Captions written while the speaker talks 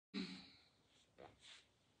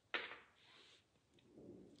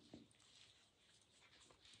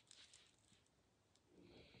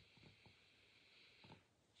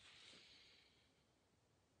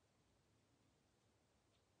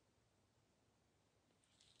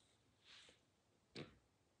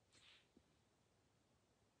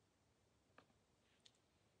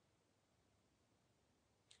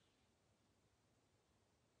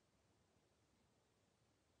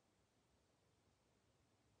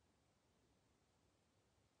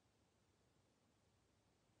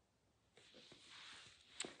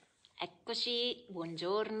Eccoci,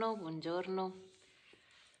 buongiorno, buongiorno.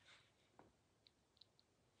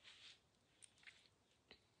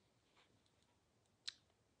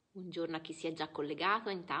 Buongiorno a chi si è già collegato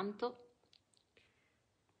intanto.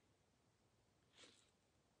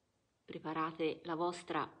 Preparate la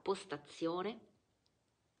vostra postazione.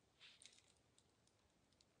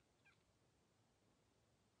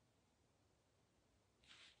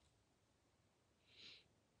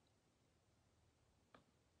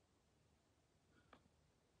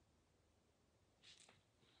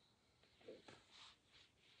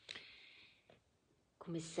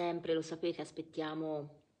 Come sempre, lo sapete,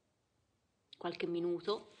 aspettiamo qualche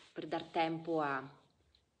minuto per dar tempo a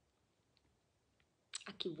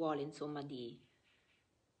chi vuole, insomma, di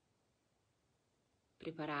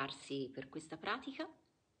prepararsi per questa pratica.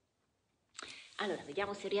 Allora,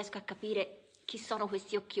 vediamo se riesco a capire chi sono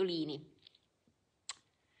questi occhiolini.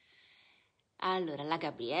 Allora, la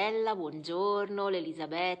Gabriella, buongiorno,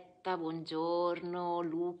 l'Elisabetta, buongiorno,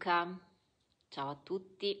 Luca, ciao a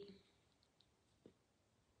tutti.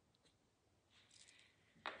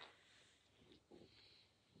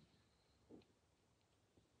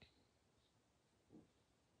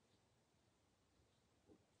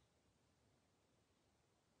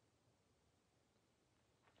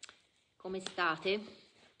 Come state?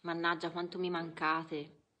 Mannaggia quanto mi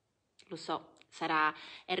mancate. Lo so,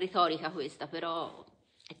 è retorica questa, però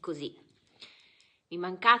è così. Mi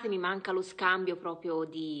mancate, mi manca lo scambio proprio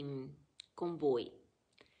con voi.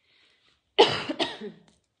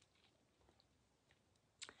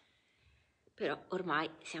 Però ormai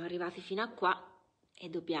siamo arrivati fino a qua e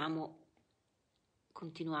dobbiamo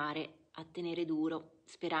continuare a tenere duro,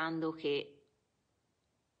 sperando che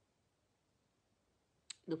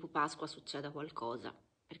dopo Pasqua succeda qualcosa,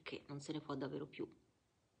 perché non se ne può davvero più.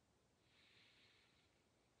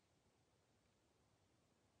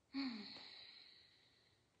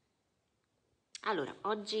 Allora,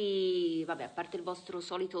 oggi, vabbè, a parte il vostro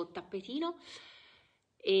solito tappetino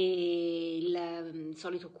e il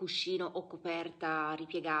solito cuscino o coperta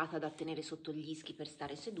ripiegata da tenere sotto gli ischi per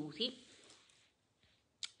stare seduti,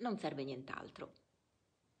 non serve nient'altro.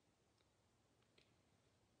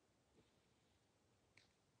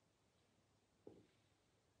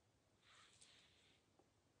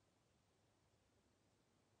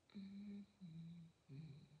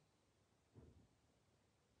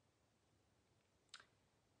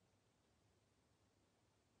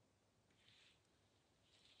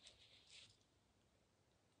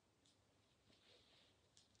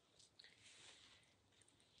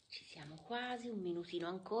 Ci siamo quasi, un minutino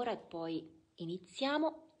ancora e poi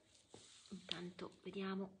iniziamo. Intanto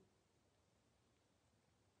vediamo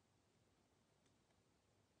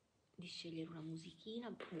di scegliere una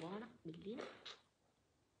musichina buona, bellina.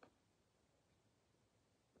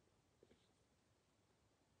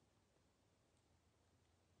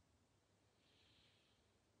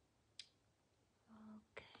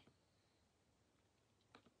 Ok.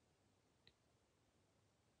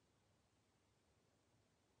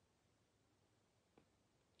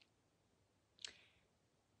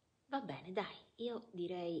 Va bene, dai, io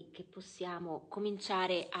direi che possiamo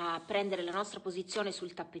cominciare a prendere la nostra posizione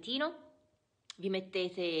sul tappetino. Vi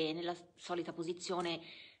mettete nella solita posizione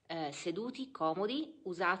seduti, comodi,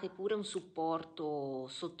 usate pure un supporto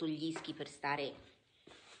sotto gli ischi per stare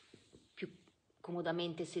più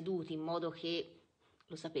comodamente seduti, in modo che,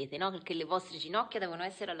 lo sapete, no? Perché le vostre ginocchia devono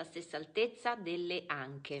essere alla stessa altezza delle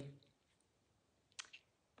anche.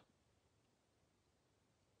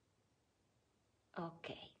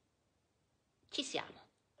 Ok, ci siamo.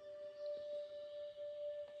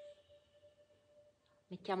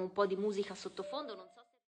 Mettiamo un po' di musica sottofondo, non so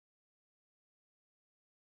se...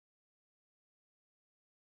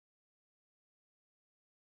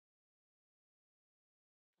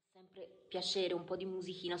 Fa sempre piacere un po' di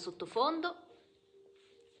musichina sottofondo.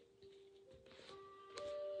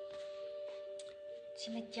 Ci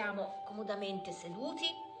mettiamo comodamente seduti,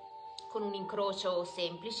 con un incrocio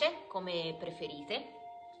semplice, come preferite.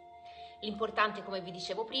 L'importante, come vi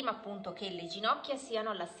dicevo prima, appunto, che le ginocchia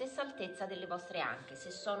siano alla stessa altezza delle vostre anche.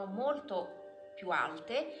 Se sono molto più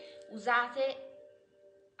alte,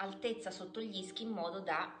 usate altezza sotto gli ischi in modo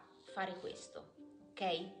da fare questo,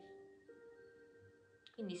 ok?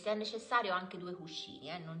 Quindi se è necessario anche due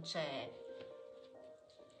cuscini, non c'è...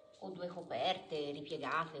 o due coperte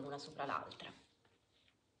ripiegate una sopra l'altra.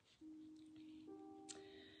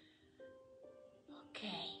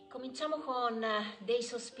 Ok, cominciamo con dei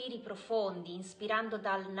sospiri profondi, inspirando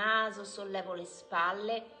dal naso sollevo le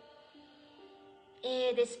spalle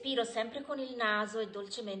ed espiro sempre con il naso e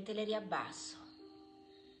dolcemente le riabbasso.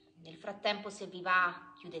 Nel frattempo, se vi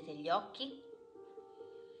va, chiudete gli occhi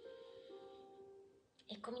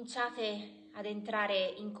e cominciate ad entrare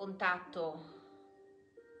in contatto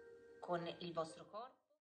con il vostro corpo.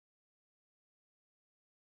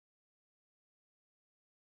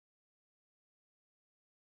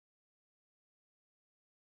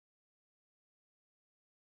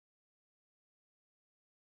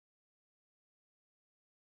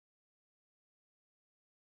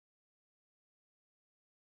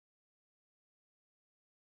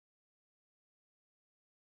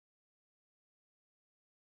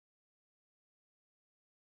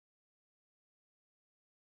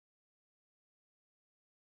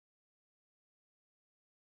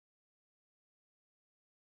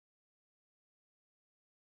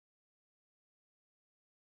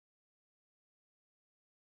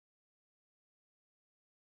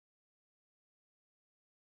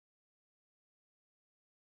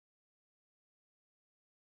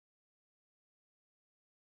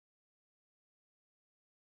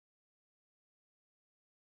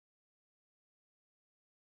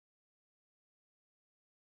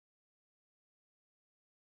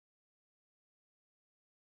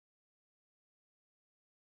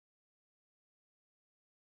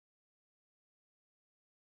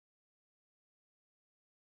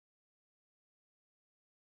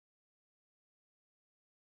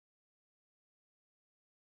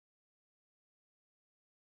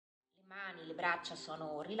 Le mani, le braccia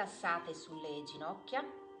sono rilassate sulle ginocchia.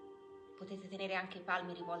 Potete tenere anche i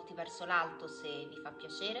palmi rivolti verso l'alto se vi fa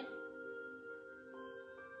piacere.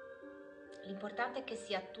 L'importante è che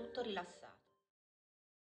sia tutto rilassato.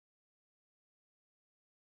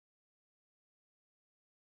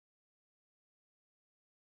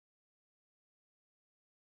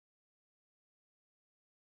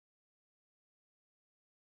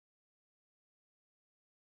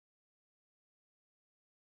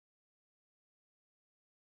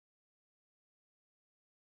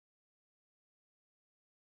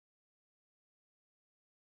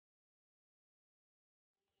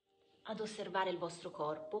 Ad osservare il vostro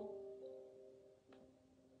corpo.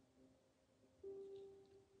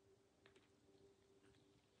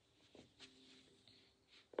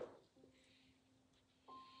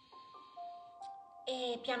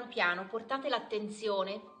 E piano piano portate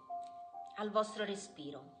l'attenzione al vostro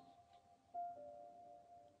respiro.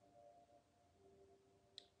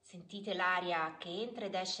 Sentite l'aria che entra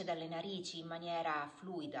ed esce dalle narici in maniera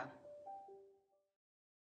fluida.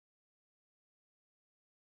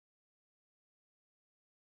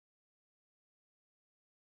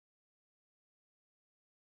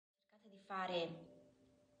 Cercate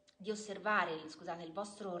di osservare, il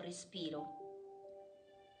vostro respiro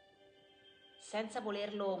senza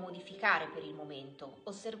volerlo modificare per il momento.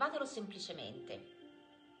 Osservatelo semplicemente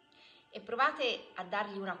e provate a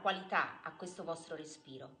dargli una qualità a questo vostro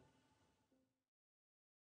respiro.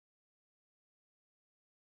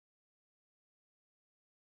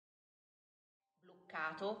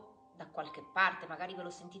 Bloccato da qualche parte, magari ve lo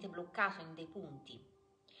sentite bloccato in dei punti,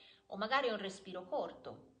 o magari è un respiro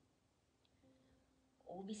corto,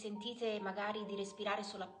 o vi sentite magari di respirare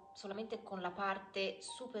solamente con la parte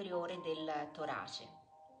superiore del torace.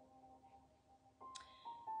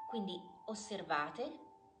 Quindi osservate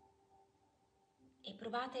e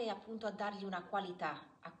provate appunto a dargli una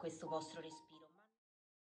qualità a questo vostro respiro.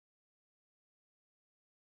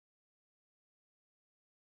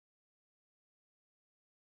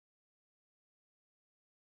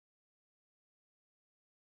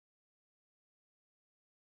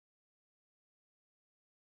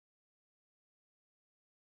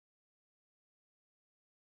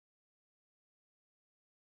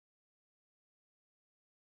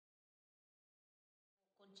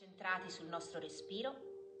 Concentrati sul nostro respiro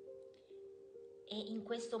e in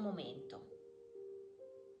questo momento,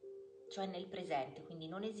 cioè nel presente, quindi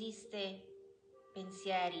non esiste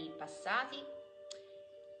pensieri passati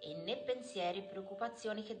e né pensieri e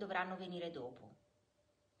preoccupazioni che dovranno venire dopo,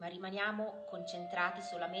 ma rimaniamo concentrati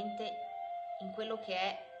solamente in quello che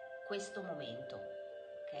è questo momento,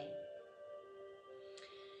 ok?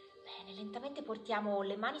 Bene, lentamente portiamo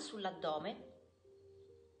le mani sull'addome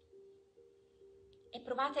e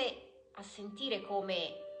provate a sentire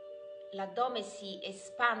come l'addome si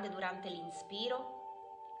espande durante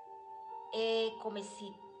l'inspiro e come si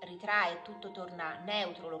ritrae, tutto torna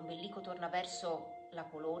neutro, l'ombelico torna verso la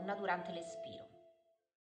colonna durante l'espiro.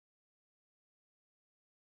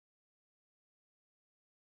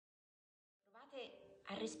 Provate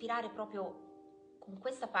a respirare proprio con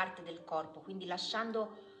questa parte del corpo, quindi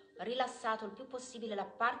lasciando rilassato il più possibile la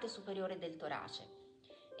parte superiore del torace,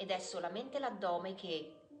 ed è solamente l'addome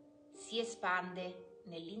che si espande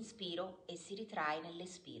nell'inspiro e si ritrae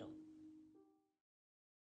nell'espiro.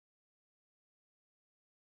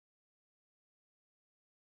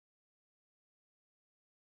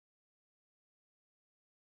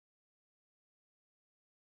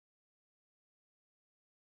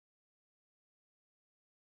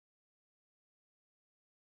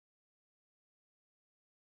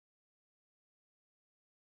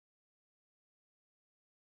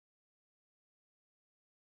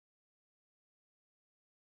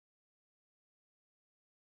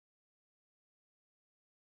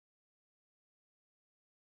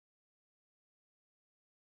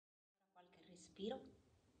 Qualche respiro.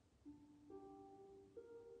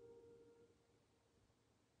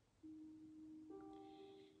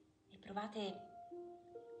 E provate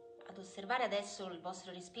ad osservare adesso il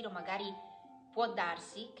vostro respiro, magari può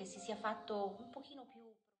darsi che si sia fatto un pochino più...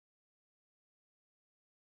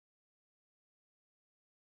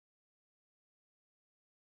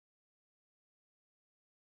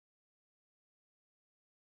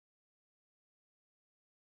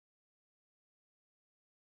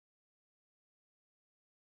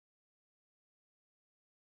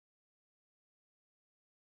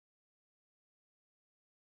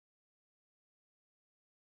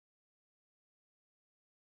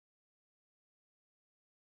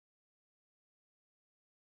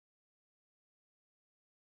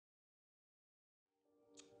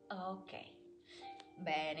 Ok,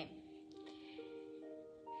 bene.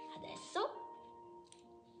 Adesso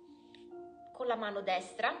con la mano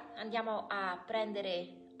destra andiamo a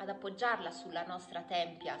prendere, ad appoggiarla sulla nostra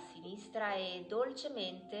tempia sinistra e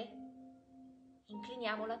dolcemente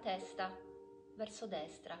incliniamo la testa verso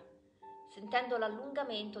destra, sentendo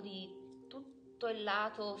l'allungamento di tutto il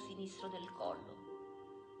lato sinistro del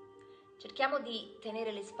collo. Cerchiamo di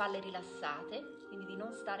tenere le spalle rilassate, quindi di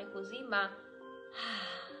non stare così, ma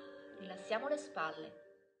rilassiamo le spalle.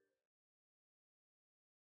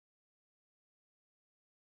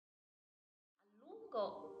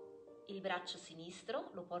 Allungo il braccio sinistro,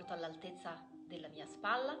 lo porto all'altezza della mia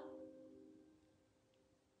spalla.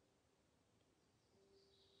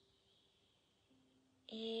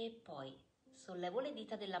 E poi sollevo le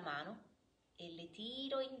dita della mano e le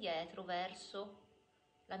tiro indietro verso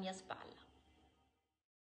la mia spalla.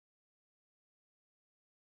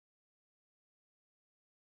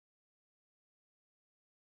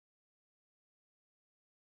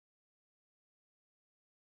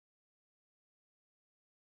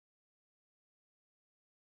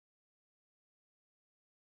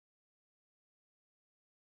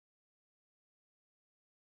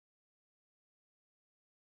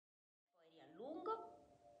 Poi riallungo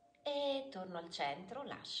e torno al centro,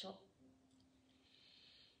 lascio.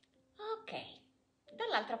 Ok,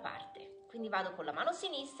 dall'altra parte. Quindi vado con la mano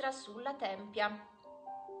sinistra sulla tempia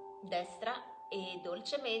destra e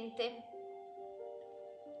dolcemente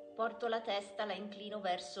porto la testa, la inclino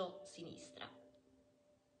verso sinistra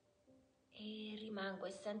e rimango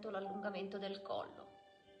e sento l'allungamento del collo.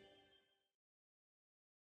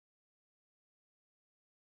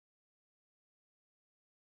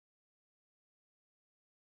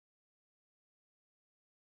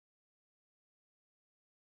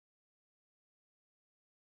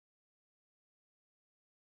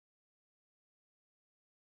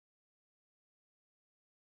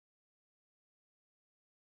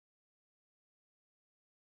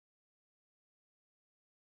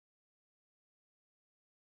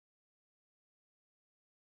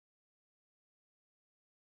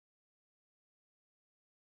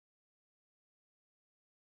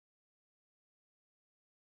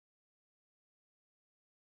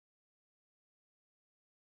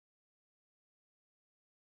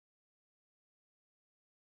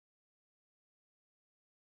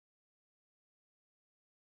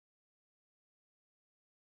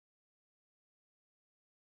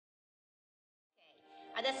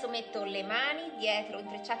 Adesso metto le mani dietro,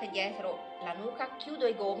 intrecciate dietro la nuca, chiudo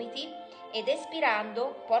i gomiti ed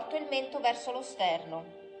espirando porto il mento verso lo sterno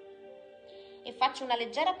e faccio una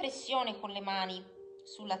leggera pressione con le mani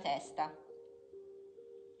sulla testa,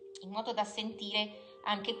 in modo da sentire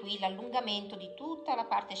anche qui l'allungamento di tutta la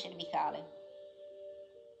parte cervicale.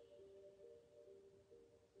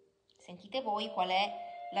 Sentite voi qual è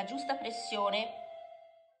la giusta pressione.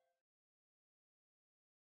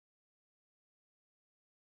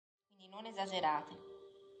 Non esagerate.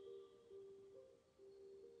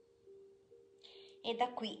 E da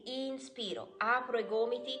qui inspiro, apro i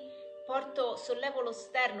gomiti, sollevo lo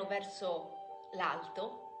sterno verso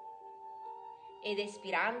l'alto ed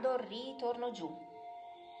espirando ritorno giù.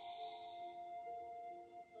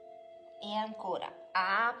 E ancora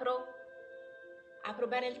apro Apro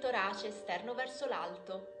bene il torace, sterno verso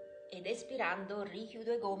l'alto ed espirando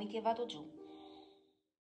richiudo i gomiti e vado giù.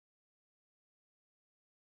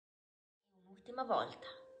 Un'ultima volta.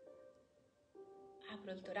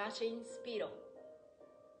 Apro il torace, inspiro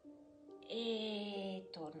e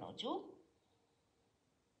torno giù.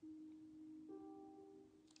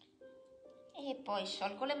 E poi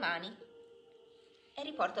sciolgo le mani e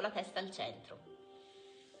riporto la testa al centro.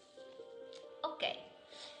 Ok,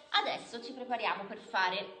 adesso ci prepariamo per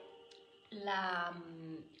fare la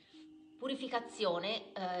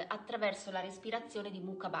purificazione attraverso la respirazione di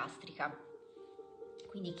mucca bastrica.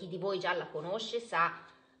 Quindi chi di voi già la conosce sa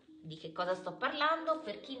di che cosa sto parlando.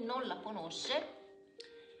 Per chi non la conosce,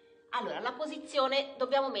 allora la posizione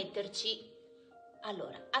dobbiamo metterci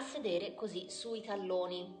a sedere così sui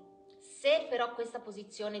talloni. Se però questa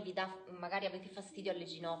posizione vi dà, magari avete fastidio alle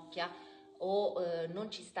ginocchia o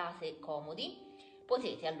non ci state comodi,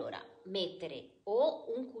 potete allora mettere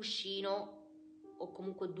o un cuscino o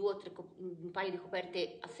comunque 2 o 3 un paio di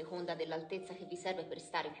coperte a seconda dell'altezza che vi serve per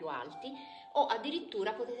stare più alti, o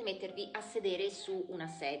addirittura potete mettervi a sedere su una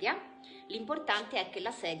sedia. L'importante è che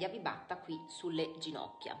la sedia vi batta qui sulle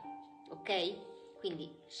ginocchia, ok?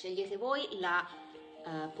 Quindi scegliete voi la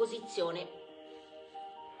posizione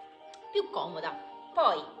più comoda.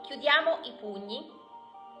 Poi chiudiamo i pugni,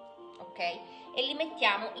 ok? E li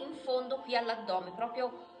mettiamo in fondo qui all'addome,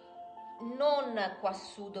 proprio non qua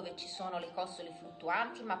su dove ci sono le costole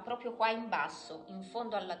fluttuanti, ma proprio qua in basso, in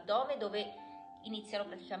fondo all'addome, dove iniziano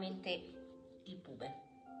praticamente il pube,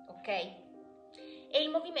 ok? E il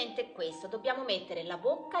movimento è questo: dobbiamo mettere la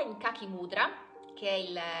bocca in Kaki Mudra, che è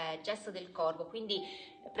il gesto del corvo, quindi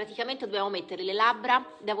praticamente dobbiamo mettere le labbra,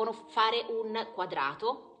 devono fare un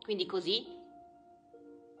quadrato, quindi così,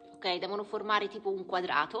 ok? Devono formare tipo un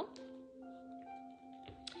quadrato,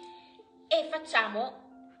 e facciamo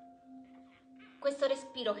questo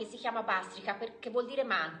respiro che si chiama bastrika, perché vuol dire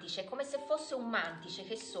mantice, come se fosse un mantice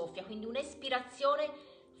che soffia, quindi un'espirazione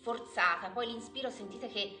forzata. Poi l'inspiro sentite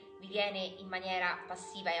che vi viene in maniera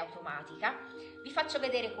passiva e automatica. Vi faccio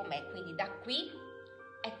vedere com'è, quindi da qui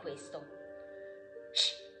è questo.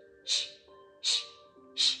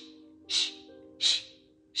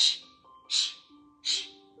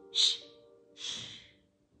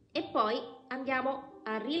 E poi andiamo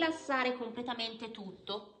a rilassare completamente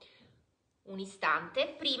tutto un istante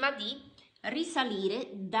prima di risalire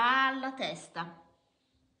dalla testa.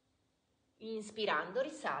 Inspirando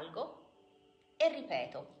risalgo e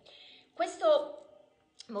ripeto. Questo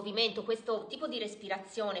movimento, questo tipo di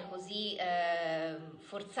respirazione così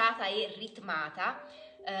forzata e ritmata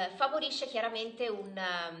favorisce chiaramente un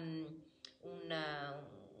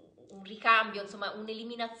ricambio, insomma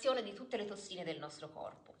un'eliminazione di tutte le tossine del nostro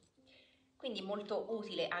corpo. Quindi molto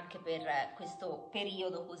utile anche per questo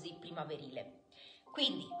periodo così primaverile.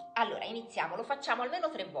 Quindi, allora, iniziamo, lo facciamo almeno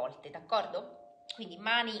 3 volte, d'accordo? Quindi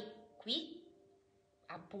mani qui,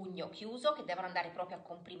 a pugno chiuso, che devono andare proprio a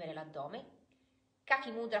comprimere l'addome, Kaki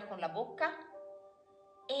Mudra con la bocca,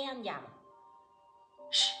 e andiamo.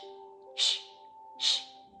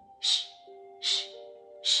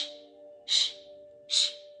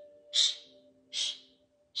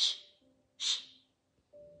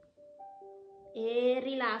 E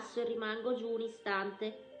rilasso e rimango giù un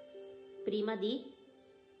istante prima di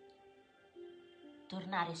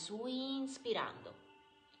tornare su inspirando.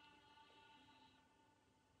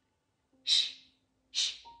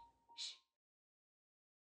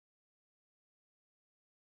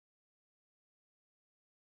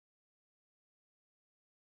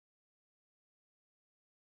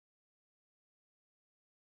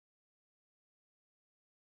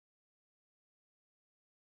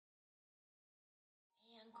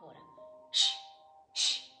 E ancora.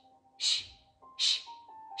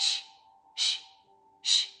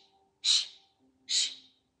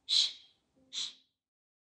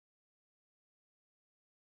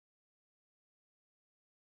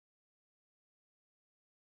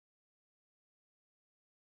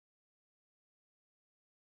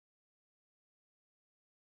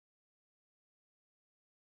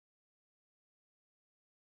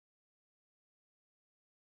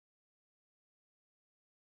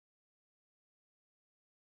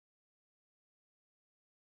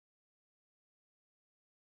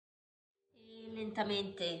 E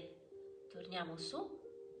lentamente torniamo su,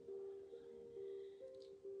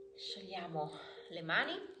 sciogliamo le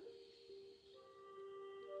mani,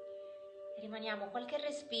 rimaniamo qualche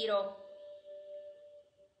respiro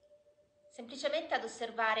semplicemente ad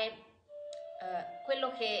osservare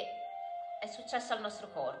quello che è successo al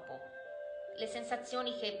nostro corpo, le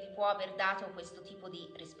sensazioni che vi può aver dato questo tipo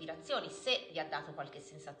di respirazioni, se vi ha dato qualche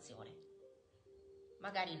sensazione.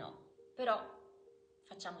 magari no, però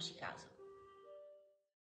facciamoci caso.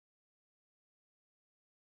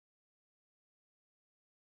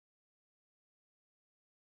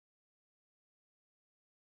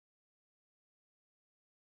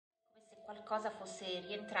 Come se qualcosa fosse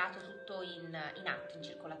rientrato tutto in atto, in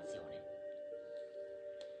circolazione.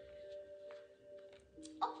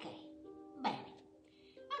 Ok, bene.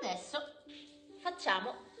 Adesso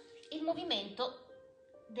facciamo il movimento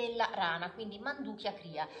della rana, quindi Mandukya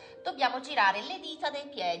Kriya. Dobbiamo girare le dita dei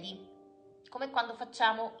piedi, come quando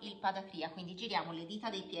facciamo il Pada Kriya, quindi giriamo le dita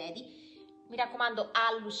dei piedi, mi raccomando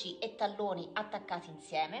alluci e talloni attaccati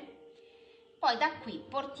insieme. Poi da qui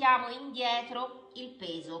portiamo indietro il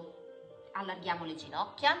peso, allarghiamo le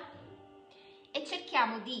ginocchia e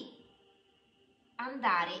cerchiamo di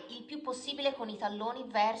andare il più possibile con i talloni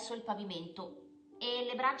verso il pavimento e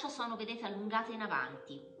le braccia sono, vedete, allungate in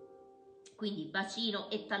avanti. Quindi bacino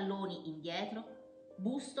e talloni indietro,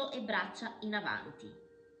 busto e braccia in avanti.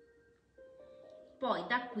 Poi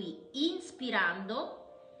da qui,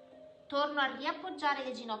 inspirando, torno a riappoggiare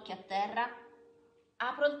le ginocchia a terra,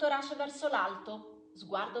 apro il torace verso l'alto,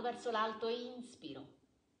 sguardo verso l'alto e inspiro.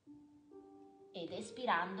 Ed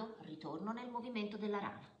espirando, ritorno nel movimento della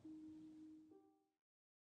rana.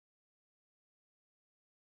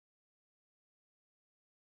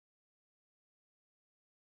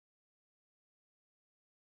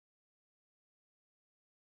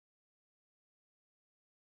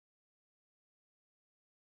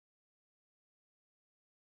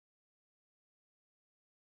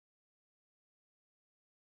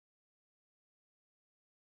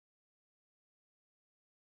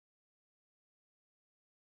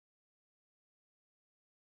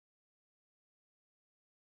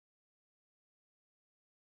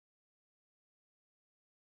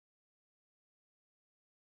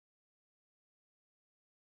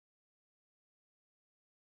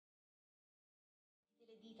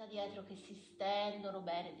 Le dita dietro che si stendono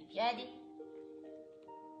bene di piedi.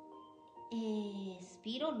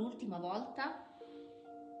 Espiro l'ultima volta.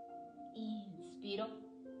 Inspiro.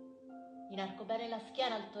 Inarco bene la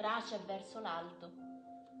schiena, il torace verso l'alto.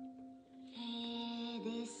 Ed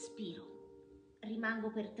espiro.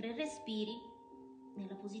 Rimango per 3 respiri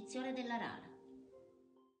nella posizione della rana.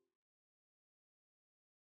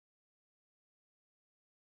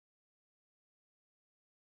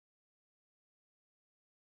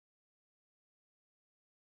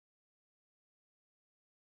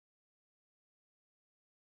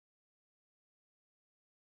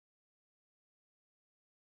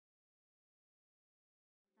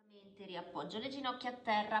 Riappoggio le ginocchia a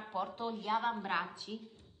terra, porto gli avambracci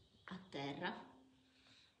a terra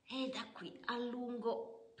e da qui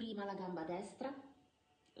allungo prima la gamba destra,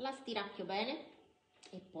 la stiracchio bene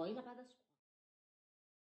e poi la vado a scuotere.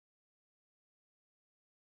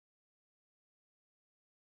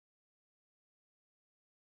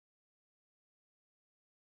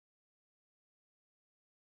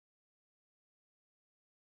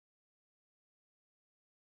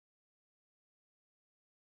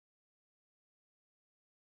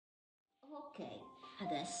 Ok,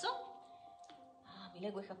 adesso mi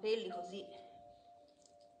lego i capelli così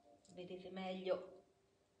vedete meglio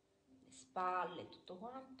le spalle, tutto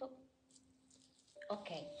quanto.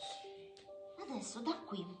 Ok, adesso da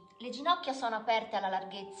qui le ginocchia sono aperte alla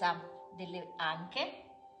larghezza delle anche,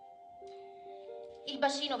 il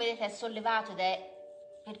bacino vedete è sollevato ed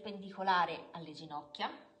è perpendicolare alle ginocchia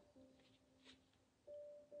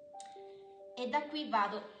e da qui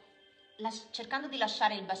vado cercando di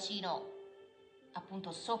lasciare il bacino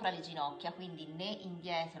appunto sopra le ginocchia, quindi né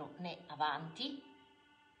indietro né avanti.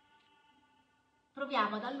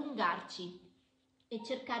 Proviamo ad allungarci e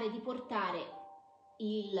cercare di portare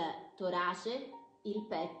il torace, il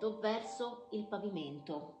petto verso il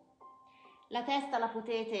pavimento. La testa la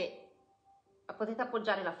potete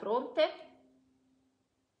appoggiare la fronte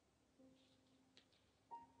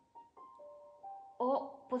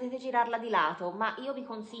o potete girarla di lato, ma io vi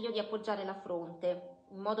consiglio di appoggiare la fronte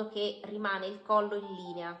in modo che rimane il collo in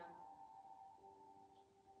linea.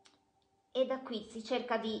 E da qui si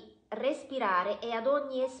cerca di respirare e ad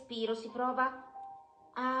ogni espiro si prova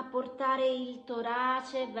a portare il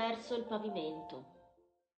torace verso il pavimento.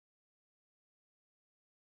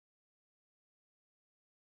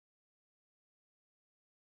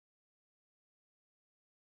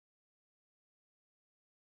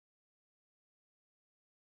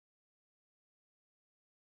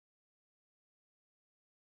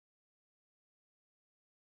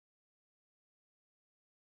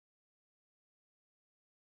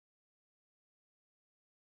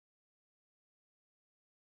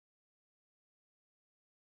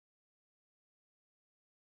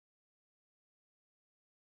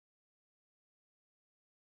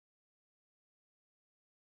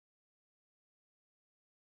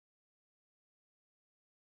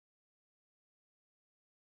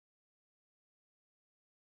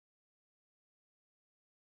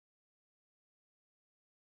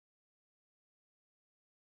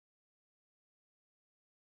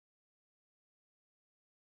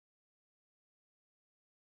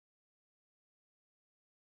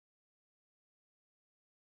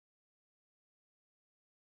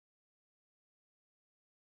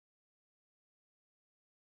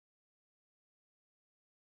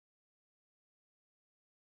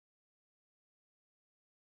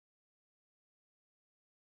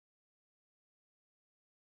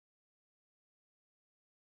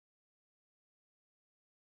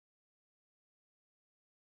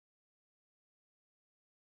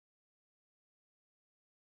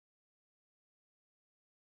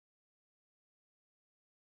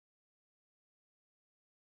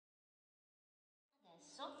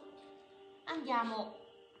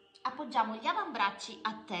 appoggiamo gli avambracci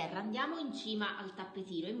a terra, andiamo in cima al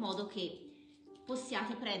tappetino in modo che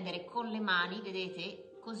possiate prendere con le mani,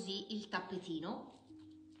 vedete, così il tappetino.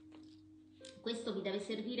 Questo vi deve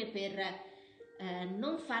servire per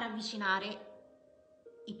non far avvicinare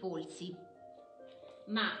i polsi,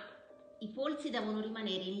 ma i polsi devono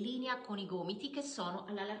rimanere in linea con i gomiti che sono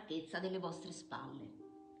alla larghezza delle vostre spalle,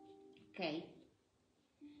 ok?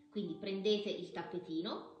 Quindi prendete il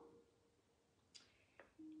tappetino,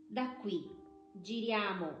 da qui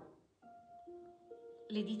giriamo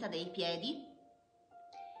le dita dei piedi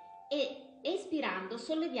e espirando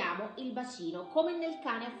solleviamo il bacino come nel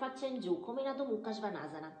cane a faccia in giù, come in Adho Mukha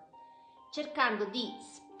Svanasana, cercando di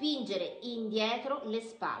spingere indietro le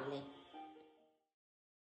spalle.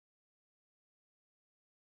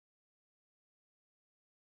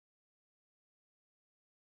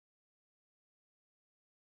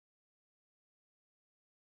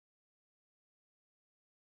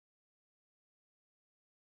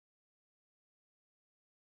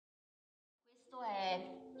 Questo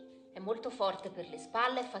è molto forte per le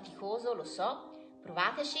spalle, è faticoso, lo so,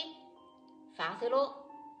 provateci, fatelo,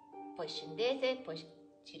 poi scendete, poi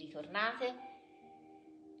ci ritornate.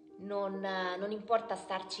 Non importa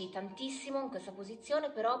starci tantissimo in questa posizione,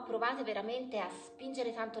 però provate veramente a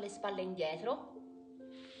spingere tanto le spalle indietro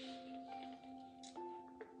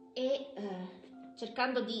e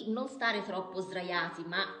cercando di non stare troppo sdraiati,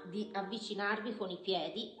 ma di avvicinarvi con i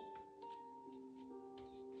piedi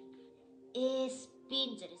e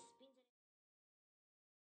spingere.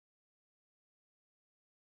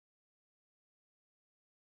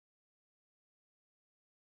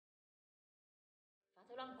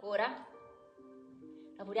 Fatelo ancora.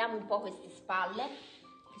 Lavoriamo un po' queste spalle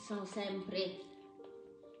che sono sempre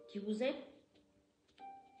chiuse.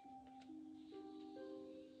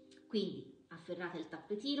 Quindi afferrate il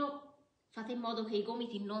tappetino, fate in modo che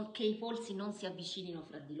i polsi non si avvicinino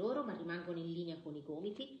fra di loro, ma rimangono in linea con i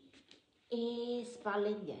gomiti e spalle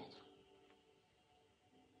indietro.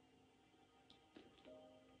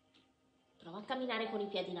 Provo a camminare con i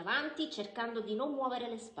piedi in avanti, cercando di non muovere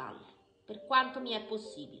le spalle, per quanto mi è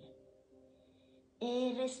possibile.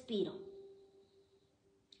 E respiro.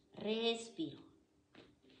 Respiro.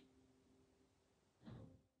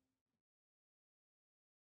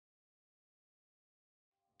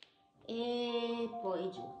 E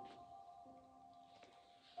poi giù.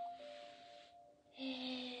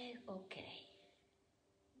 E ok.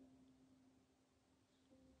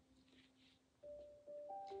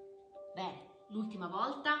 Bene, l'ultima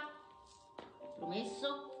volta,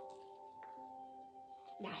 promesso.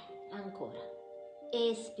 Dai, ancora.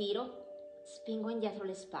 Espiro, spingo indietro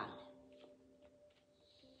le spalle.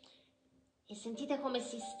 E sentite come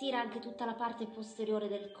si stira anche tutta la parte posteriore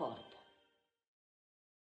del corpo.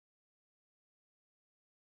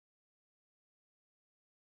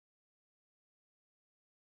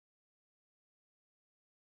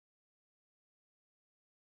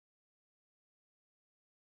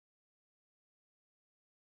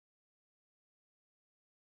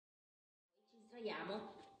 Ci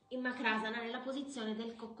sdraiamo in Makrasana nella posizione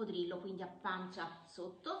del coccodrillo, quindi a pancia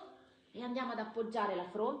sotto, e andiamo ad appoggiare la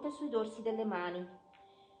fronte sui dorsi delle mani.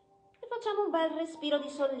 E facciamo un bel respiro di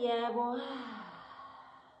sollievo.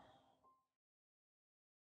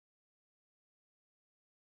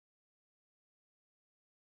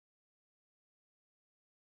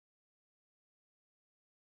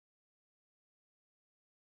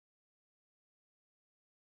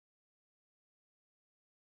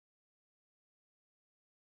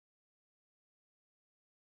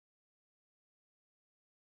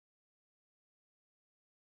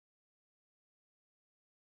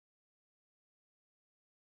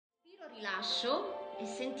 Respiro, rilascio e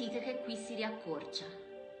sentite che qui si riaccorcia,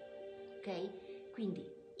 ok? Quindi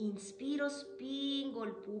inspiro, spingo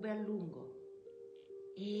il pube a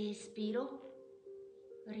lungo, espiro,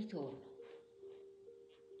 ritorno.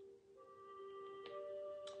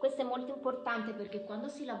 Questo è molto importante perché quando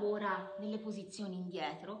si lavora nelle posizioni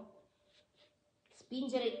indietro,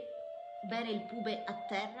 spingere bene il pube a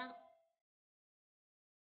terra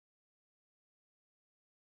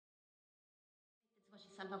ci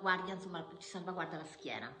salvaguardia, insomma, ci salvaguarda la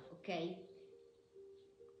schiena,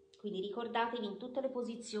 ok? Quindi ricordatevi in tutte le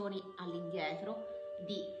posizioni all'indietro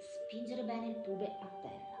di spingere bene il pube a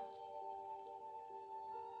terra.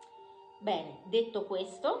 Bene, detto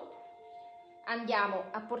questo, andiamo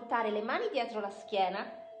a portare le mani dietro la schiena,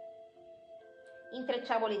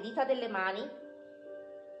 intrecciamo le dita delle mani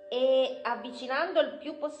e avvicinando il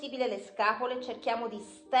più possibile le scapole cerchiamo di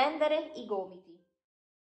stendere i gomiti.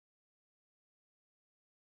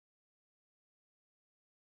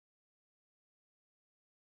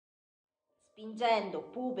 spingendo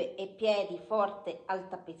pube e piedi forte al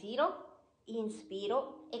tappetino.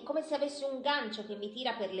 Inspiro e come se avessi un gancio che mi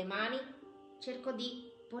tira per le mani, cerco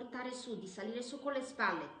di portare su, di salire su con le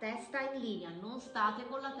spalle, testa in linea, non state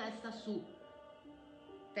con la testa su,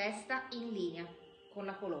 testa in linea con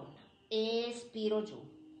la colonna. Espiro giù.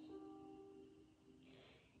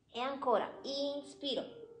 E ancora, inspiro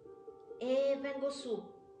e vengo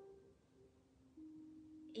su.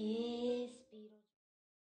 Espiro.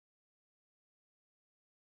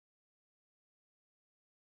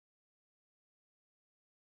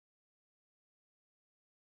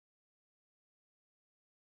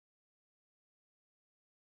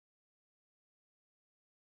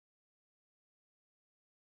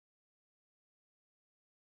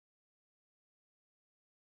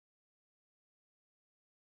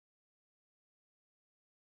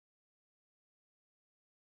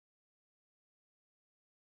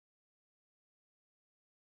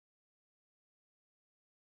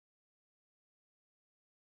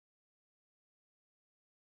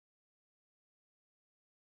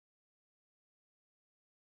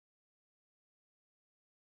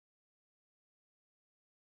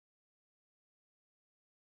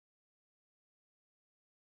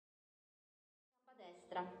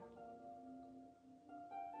 Destra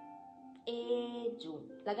e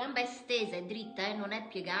giù. La gamba è stesa, è dritta, non è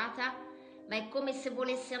piegata, ma è come se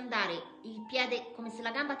volesse andare il piede, come se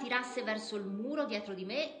la gamba tirasse verso il muro dietro di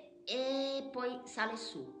me e poi sale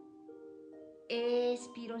su.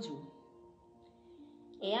 Espiro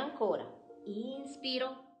giù. E ancora,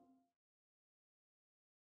 inspiro.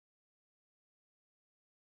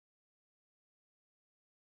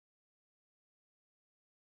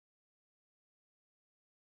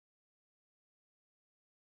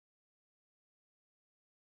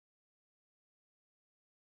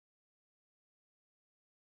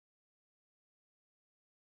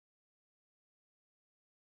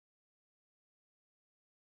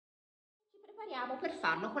 Prepariamo per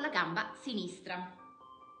farlo con la gamba sinistra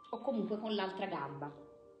o comunque con l'altra gamba.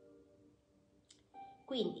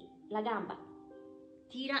 Quindi la gamba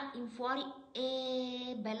tira in fuori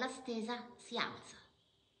e bella stesa si alza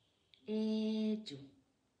e giù.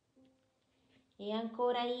 E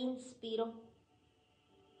ancora inspiro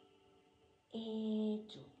e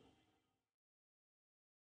giù.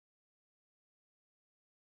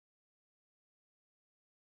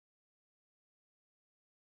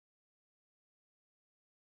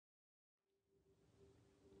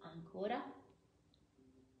 Ancora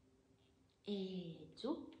e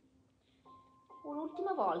giù.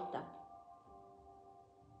 Un'ultima volta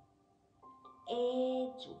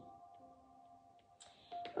e giù.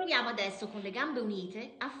 Proviamo adesso con le gambe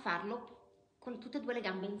unite a farlo con tutte e due le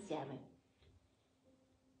gambe insieme.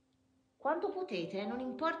 Quanto potete, non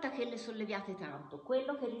importa che le solleviate tanto,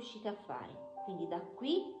 quello che riuscite a fare. Quindi da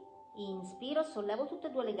qui inspiro, sollevo tutte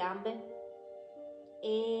e due le gambe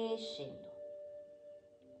e scendo.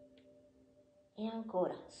 E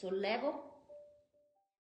ancora, sollevo.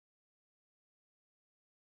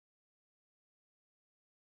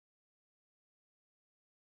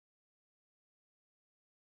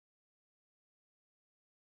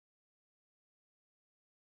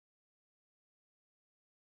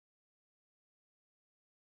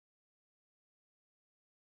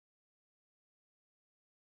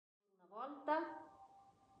 Una volta.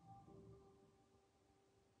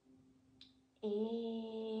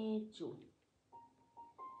 E giù.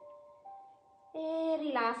 E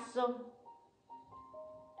rilasso.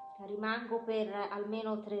 Rimango per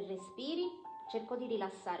almeno 3 respiri, cerco di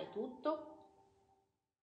rilassare tutto.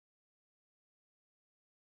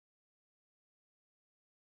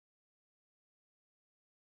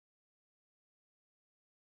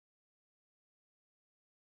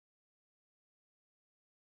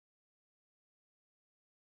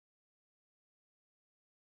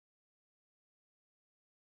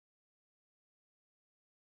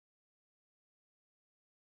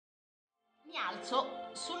 Mi alzo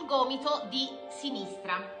sul gomito di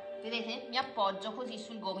sinistra, vedete? Mi appoggio così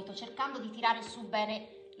sul gomito cercando di tirare su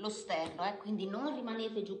bene lo sterno, quindi non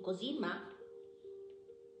rimanete giù così, ma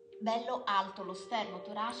bello alto lo sterno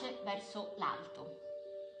torace verso l'alto.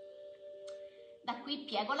 Da qui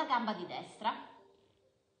piego la gamba di destra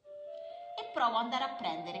e provo ad andare a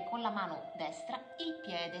prendere con la mano destra il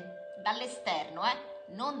piede dall'esterno,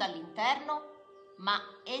 non dall'interno, ma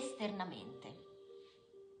esternamente.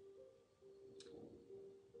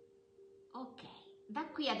 Ok, da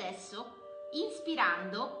qui adesso,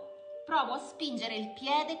 inspirando, provo a spingere il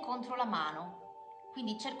piede contro la mano,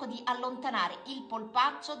 quindi cerco di allontanare il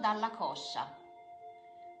polpaccio dalla coscia.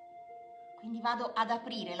 Quindi vado ad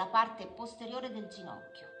aprire la parte posteriore del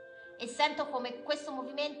ginocchio e sento come questo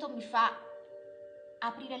movimento mi fa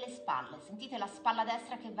aprire le spalle. Sentite la spalla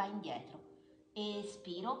destra che va indietro.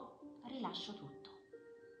 Espiro, rilascio tutto.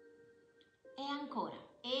 E ancora,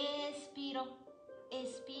 espiro e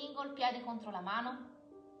spingo il piede contro la mano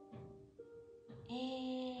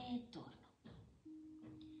e torno.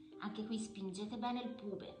 Anche qui spingete bene il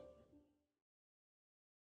pube.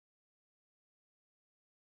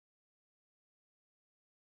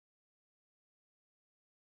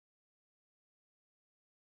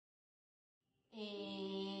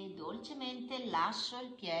 E dolcemente lascio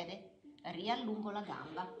il piede, riallungo la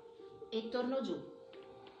gamba e torno giù.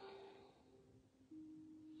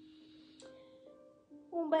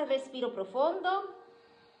 Un bel respiro profondo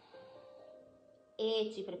e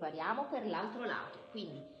ci prepariamo per l'altro lato.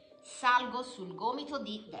 Quindi salgo sul gomito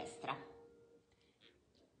di destra,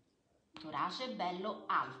 torace bello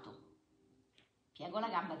alto, piego la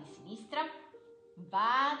gamba di sinistra,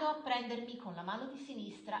 vado a prendermi con la mano di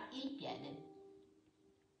sinistra il piede.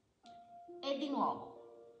 E di nuovo,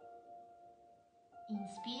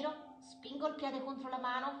 inspiro, spingo il piede contro la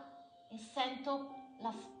mano e sento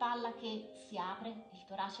la spalla che si apre, il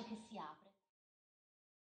torace che si apre.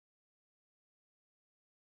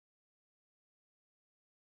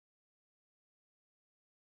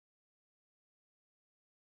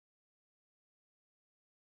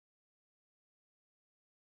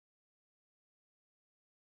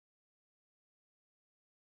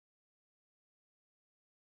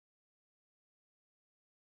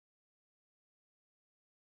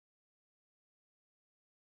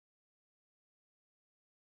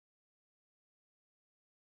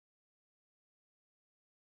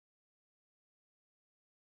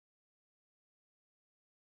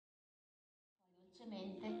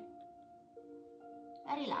 Dolcemente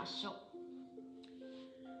rilascio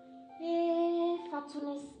e faccio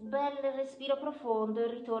un bel respiro profondo e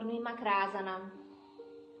ritorno in Makrasana.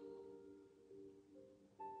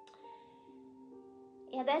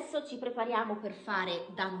 E adesso ci prepariamo per fare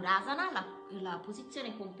Dhanurasana, la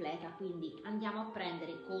posizione completa, quindi andiamo a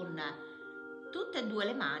prendere con tutte e due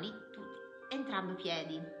le mani, entrambi i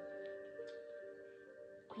piedi.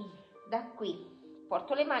 Quindi da qui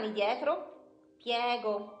porto le mani dietro,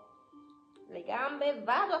 piego le gambe,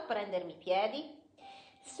 vado a prendermi i piedi.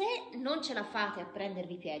 Se non ce la fate a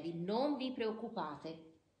prendervi i piedi, non vi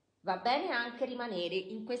preoccupate, va bene anche rimanere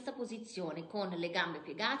in questa posizione con le gambe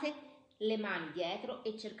piegate, le mani dietro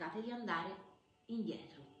e cercate di andare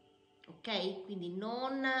indietro, ok? Quindi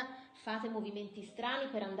non fate movimenti strani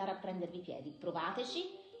per andare a prendervi i piedi,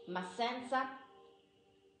 provateci, ma senza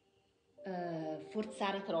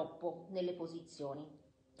forzare troppo nelle posizioni,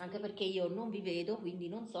 anche perché io non vi vedo, quindi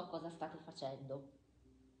non so cosa state facendo.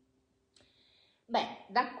 Beh,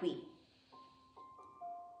 da qui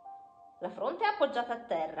la fronte è appoggiata a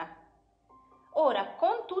terra. Ora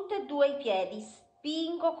con tutti e due i piedi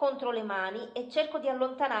spingo contro le mani e cerco di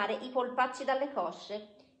allontanare i polpacci dalle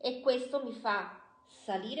cosce e questo mi fa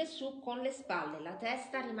salire su con le spalle, la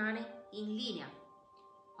testa rimane in linea.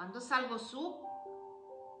 Quando salgo su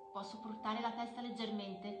posso portare la testa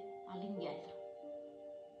leggermente all'indietro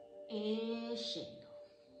e scendo.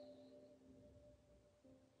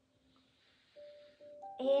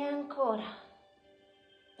 E ancora,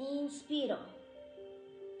 inspiro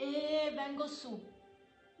e vengo su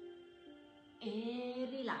e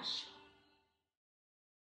rilascio.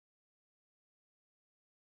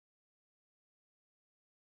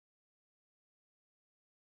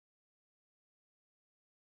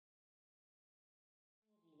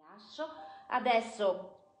 Rilascio.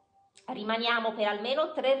 Adesso rimaniamo per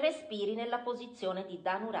almeno 3 respiri nella posizione di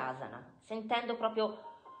Dhanurasana, sentendo proprio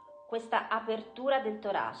questa apertura del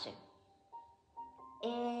torace.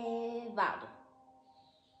 E vado.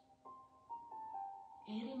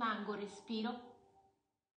 E rimango, respiro.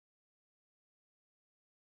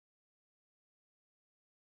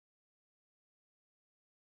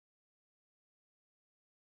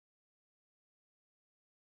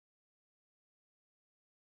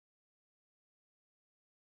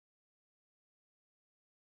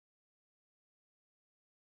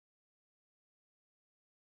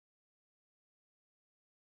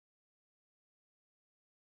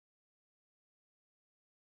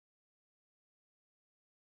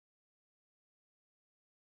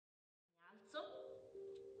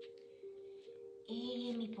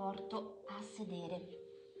 E mi porto a sedere.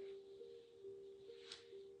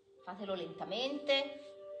 Fatelo lentamente,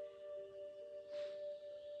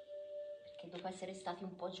 perché dopo essere stati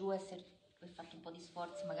un po' giù, essere fatto un po' di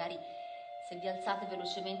sforzi, magari se vi alzate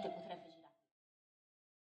velocemente potrebbe girare.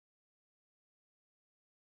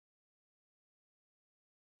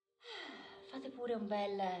 Fate pure un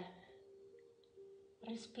bel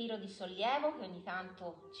respiro di sollievo che ogni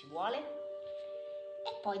tanto ci vuole,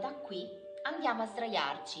 e poi da qui andiamo a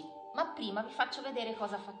sdraiarci, ma prima vi faccio vedere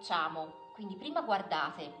cosa facciamo. Quindi prima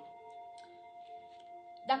guardate,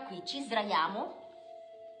 da qui ci sdraiamo,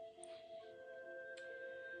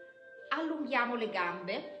 allunghiamo le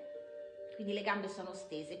gambe, quindi le gambe sono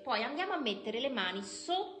stese, poi andiamo a mettere le mani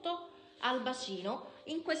sotto al bacino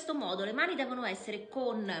in questo modo. Le mani devono essere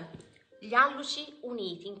con gli alluci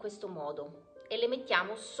uniti in questo modo e le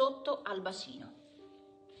mettiamo sotto al bacino,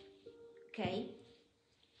 ok?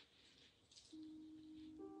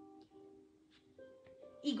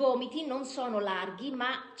 I gomiti non sono larghi,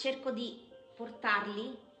 ma cerco di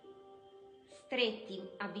portarli stretti,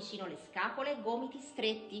 avvicino le scapole, gomiti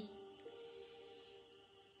stretti.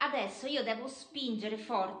 Adesso io devo spingere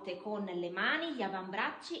forte con le mani, gli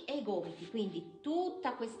avambracci e i gomiti, quindi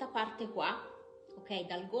tutta questa parte qua, ok?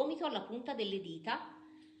 Dal gomito alla punta delle dita,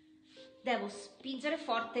 devo spingere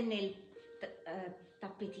forte nel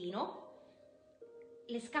tappetino.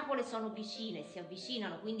 Le scapole sono vicine, si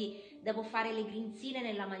avvicinano, quindi devo fare le grinzine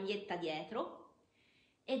nella maglietta dietro,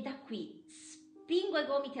 e da qui spingo i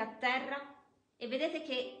gomiti a terra e vedete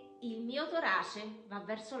che il mio torace va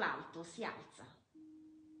verso l'alto, si alza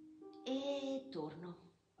e torno.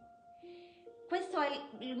 Questo è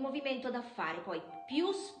il movimento da fare. Poi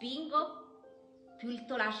più spingo, più il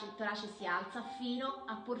torace si alza fino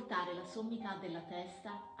a portare la sommità della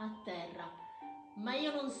testa a terra. Ma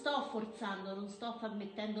io non sto forzando, non sto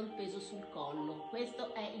mettendo il peso sul collo.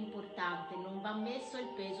 Questo è importante, non va messo il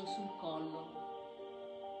peso sul collo.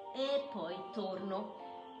 E poi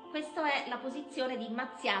torno. Questa è la posizione di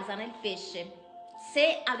Matsyasana, il pesce.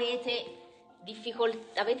 Se avete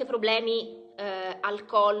avete problemi al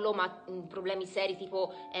collo, ma problemi seri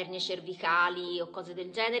tipo ernie cervicali o cose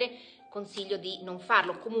del genere, consiglio di non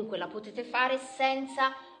farlo. Comunque la potete fare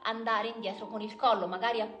senza andare indietro con il collo,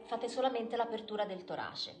 magari fate solamente l'apertura del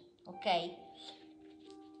torace, ok?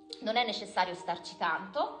 Non è necessario starci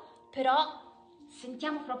tanto, però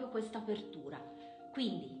sentiamo proprio questa apertura.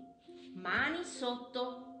 Quindi mani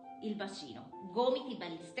sotto il bacino, gomiti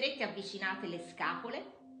belli stretti, avvicinate le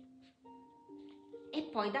scapole, e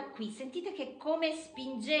poi da qui sentite che come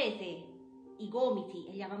spingete i gomiti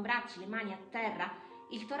e gli avambracci, le mani a terra,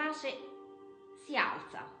 il torace si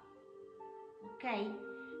alza, ok?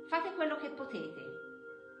 Fate quello che potete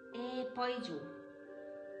e poi giù,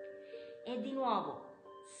 e di nuovo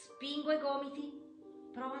spingo i gomiti,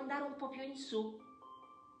 provo ad andare un po' più in su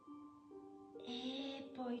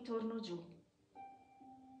e poi torno giù,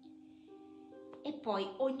 e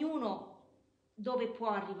poi ognuno dove può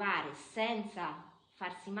arrivare senza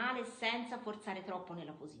farsi male, senza forzare troppo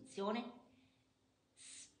nella posizione.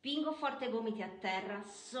 Spingo forte i gomiti a terra,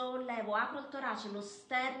 sollevo, apro il torace, lo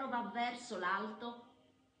sterno va verso l'alto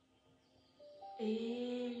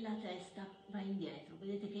e la testa va indietro.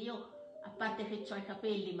 Vedete che io, a parte che ho i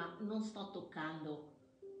capelli, ma non sto toccando,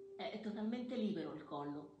 è totalmente libero il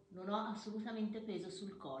collo, non ho assolutamente peso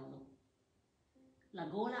sul collo. La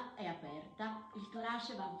gola è aperta, il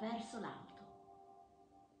torace va verso l'alto.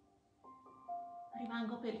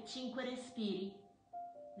 Rimango per 5 respiri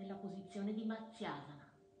nella posizione di Matsyasana.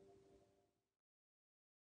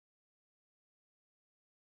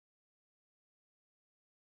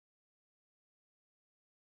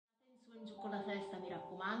 In su e in giù con la testa, mi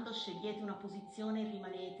raccomando, scegliete una posizione e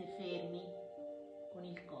rimanete fermi con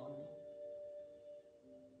il collo.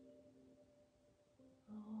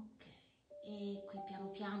 Ok, e qui piano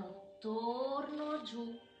piano torno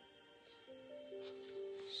giù,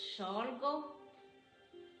 sciolgo,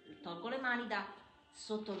 tolgo le mani da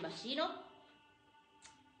sotto il bacino,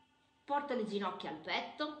 porto le ginocchia al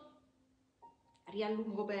petto,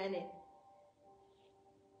 riallungo bene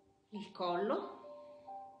il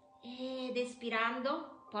collo ed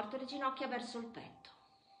espirando porto le ginocchia verso il petto.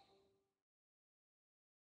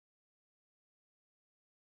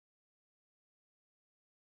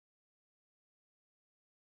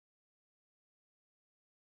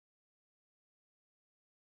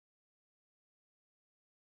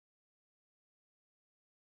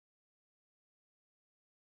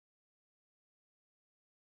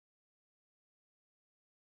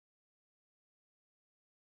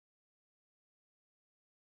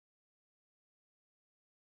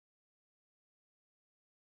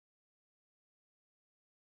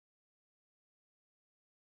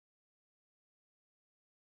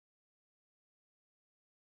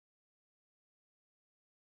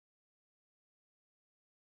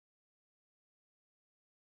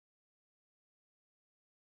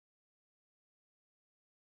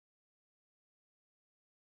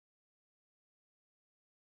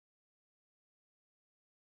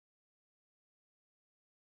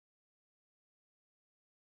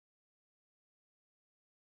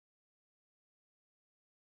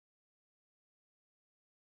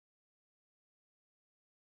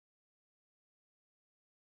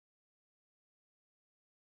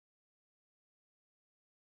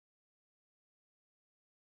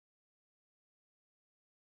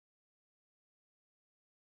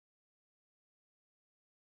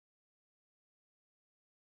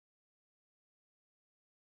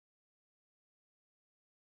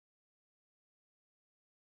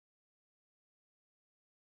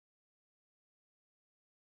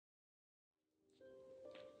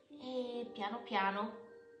 e piano piano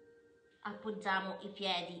appoggiamo i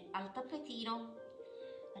piedi al tappetino,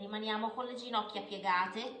 rimaniamo con le ginocchia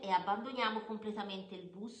piegate e abbandoniamo completamente il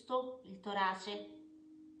busto, il torace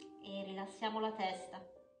e rilassiamo la testa.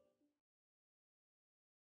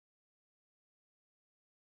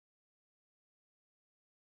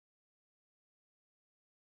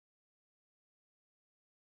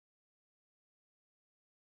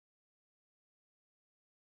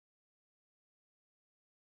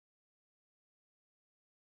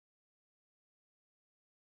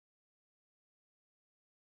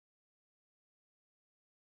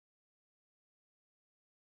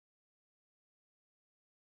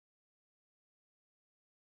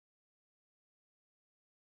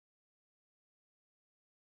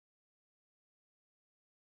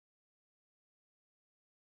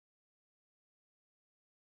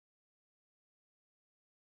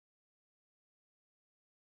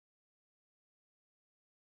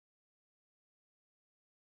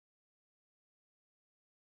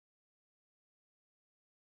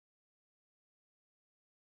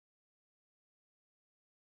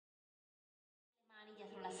 Mani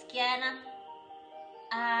dietro la schiena,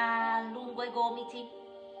 allungo i gomiti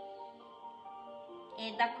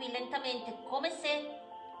e da qui lentamente, come se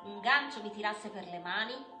un gancio mi tirasse per le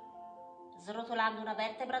mani, srotolando una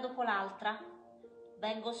vertebra dopo l'altra,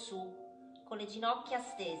 vengo su con le ginocchia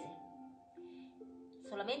stese.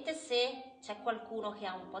 Solamente se c'è qualcuno che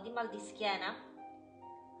ha un po' di mal di schiena,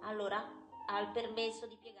 allora ha il permesso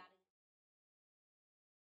di piegare.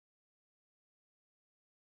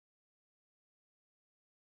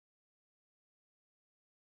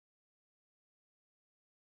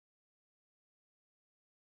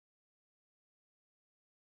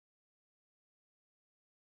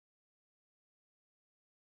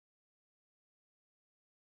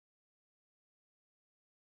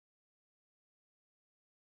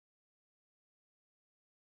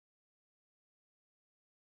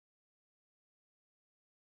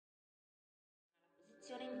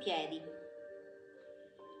 Posizione in piedi,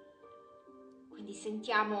 quindi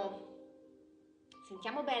sentiamo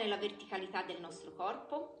bene la verticalità del nostro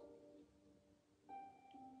corpo,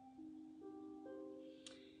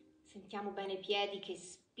 sentiamo bene i piedi che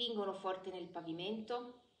spingono forte nel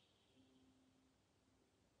pavimento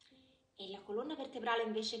e la colonna vertebrale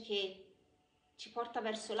invece che ci porta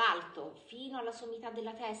verso l'alto, fino alla sommità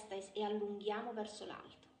della testa e allunghiamo verso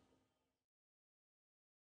l'alto.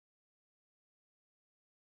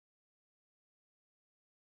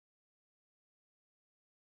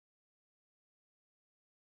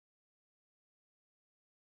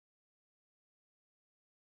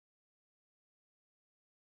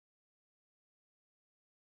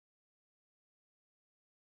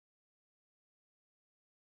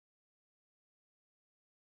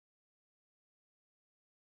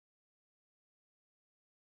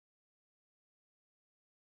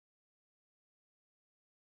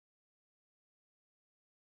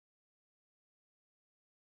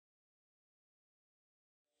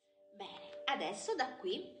 Bene, adesso da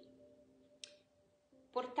qui,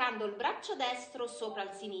 portando il braccio destro sopra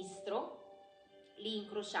il sinistro, li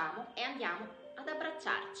incrociamo e andiamo ad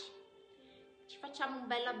abbracciarci. Ci facciamo un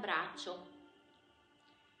bel abbraccio,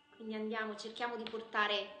 quindi cerchiamo di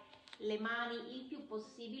portare le mani il più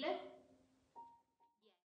possibile.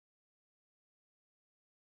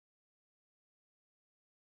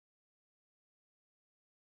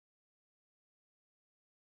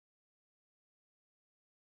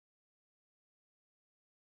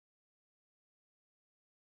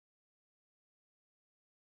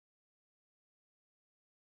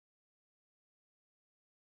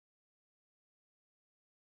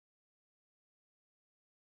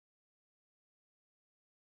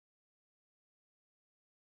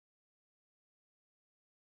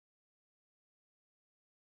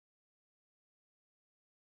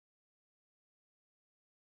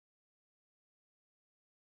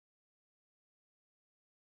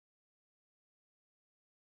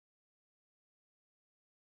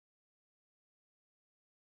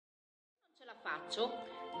 Non ce la faccio,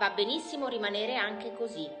 va benissimo rimanere anche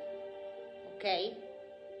così, ok?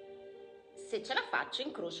 Se ce la faccio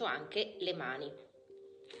incrocio anche le mani.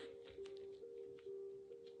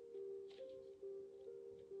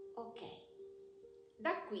 Ok,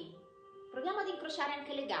 da qui proviamo ad incrociare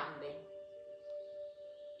anche le gambe.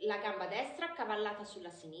 La gamba destra accavallata sulla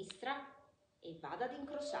sinistra e vado ad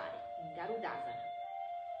incrociare in Garudasana.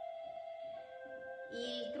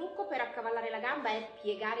 Il trucco per accavallare la gamba è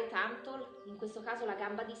piegare tanto, in questo caso la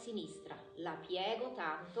gamba di sinistra. La piego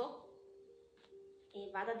tanto e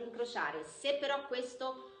vado ad incrociare. Se però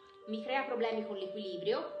questo mi crea problemi con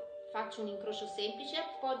l'equilibrio, faccio un incrocio semplice,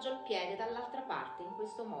 appoggio il piede dall'altra parte in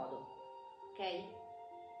questo modo, ok?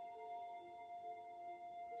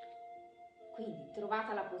 Quindi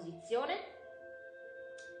trovata la posizione,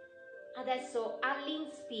 adesso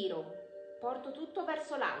all'inspiro porto tutto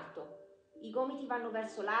verso l'alto, i gomiti vanno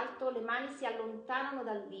verso l'alto, le mani si allontanano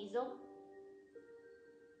dal viso,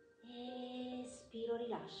 espiro,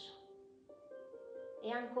 rilascio e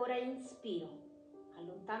ancora inspiro,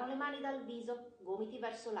 allontano le mani dal viso, gomiti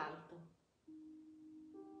verso l'alto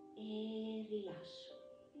e rilascio.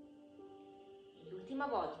 E l'ultima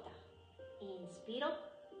volta, inspiro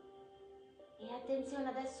e attenzione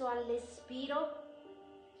adesso all'espiro,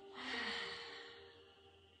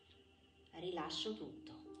 rilascio tutto.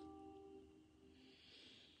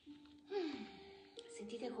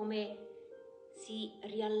 Sentite come si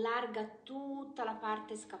riallarga tutta la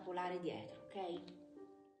parte scapolare dietro, ok?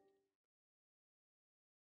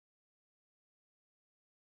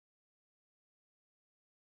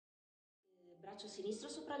 Braccio sinistro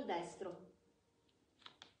sopra il destro,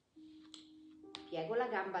 piego la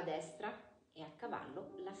gamba destra e a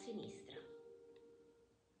cavallo la sinistra.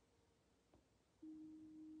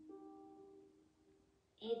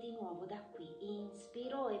 E di nuovo da qui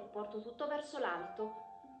inspiro e porto tutto verso l'alto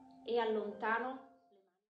e allontano.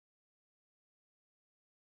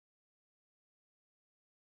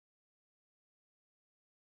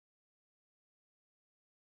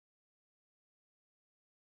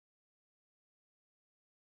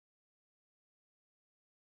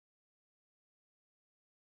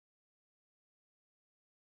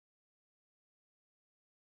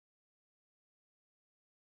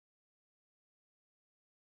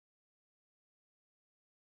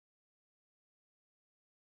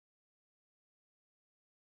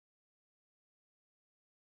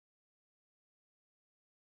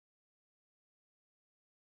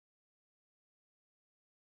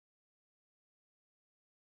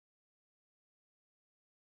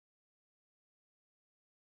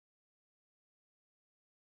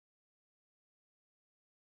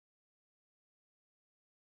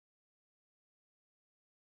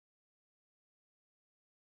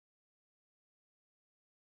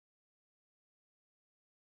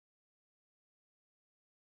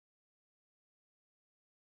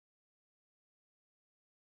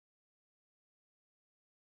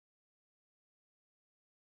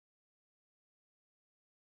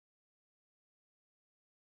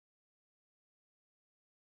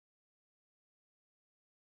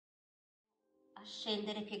 A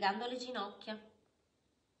scendere piegando le ginocchia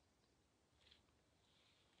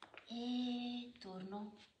e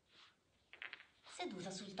torno seduta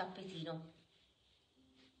sul tappetino.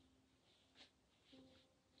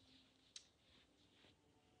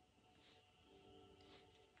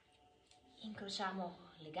 Incrociamo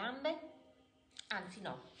le gambe, anzi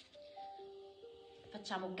no,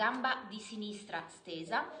 facciamo gamba di sinistra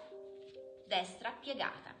stesa, destra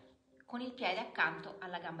piegata, con il piede accanto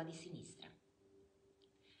alla gamba di sinistra.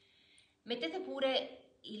 Mettete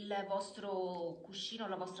pure il vostro cuscino,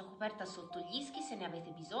 la vostra coperta sotto gli ischi se ne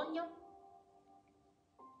avete bisogno.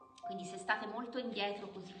 Quindi se state molto indietro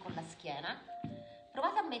così con la schiena,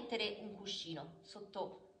 provate a mettere un cuscino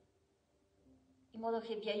sotto in modo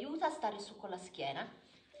che vi aiuta a stare su con la schiena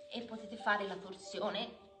e potete fare la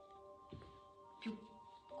torsione più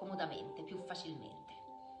comodamente, più facilmente.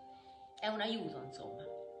 È un aiuto,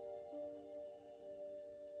 insomma.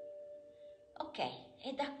 Ok,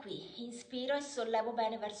 e da qui inspiro e sollevo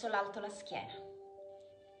bene verso l'alto la schiena.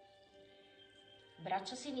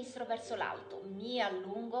 Braccio sinistro verso l'alto, mi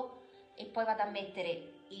allungo e poi vado a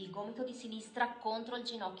mettere il gomito di sinistra contro il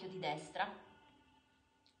ginocchio di destra,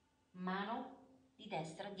 mano di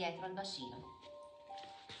destra dietro al bacino.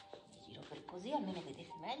 Mi giro per così, almeno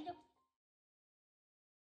vedete meglio.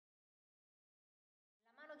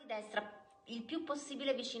 La mano di destra il più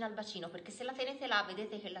possibile vicino al bacino, perché se la tenete là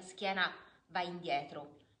vedete che la schiena va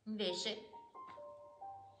indietro. Invece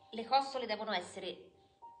le costole devono essere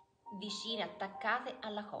vicine, attaccate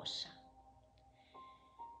alla coscia.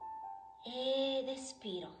 Ed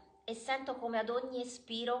espiro e sento come ad ogni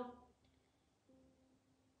espiro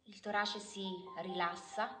il torace si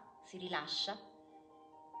rilassa, si rilascia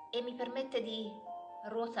e mi permette di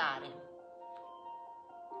ruotare,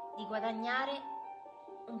 di guadagnare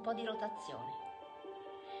un po' di rotazione.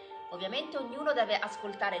 Ovviamente ognuno deve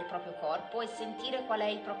ascoltare il proprio corpo e sentire qual è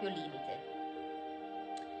il proprio limite.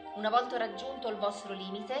 Una volta raggiunto il vostro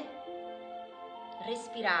limite,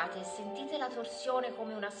 respirate e sentite la torsione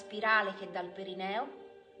come una spirale che dal perineo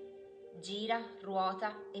gira,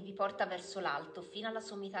 ruota e vi porta verso l'alto fino alla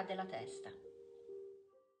sommità della testa.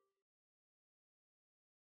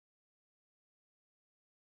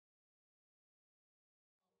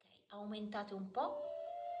 aumentate un po'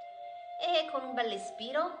 e con un bel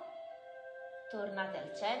espiro tornate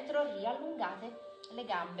al centro, riallungate le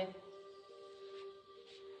gambe.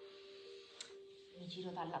 Mi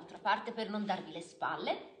giro dall'altra parte per non darvi le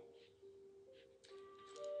spalle.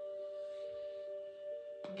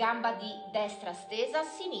 Gamba di destra stesa,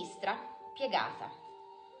 sinistra piegata.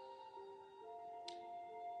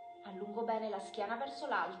 Allungo bene la schiena verso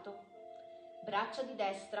l'alto. Braccio di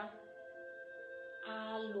destra.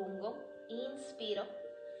 Allungo, inspiro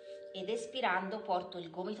ed espirando porto il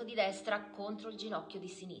gomito di destra contro il ginocchio di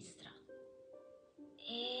sinistra.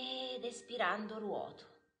 Ed espirando ruoto.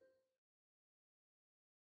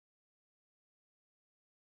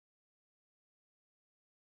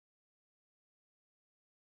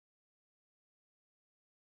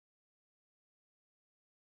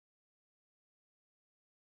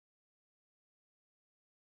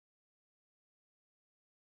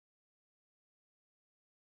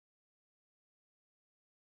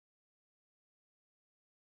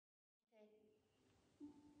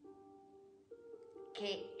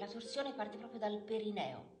 Che la torsione parte proprio dal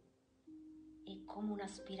perineo e come una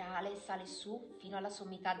spirale sale su fino alla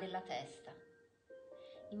sommità della testa.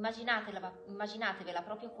 Immaginatevela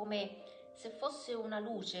proprio come se fosse una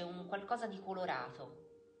luce, un qualcosa di colorato.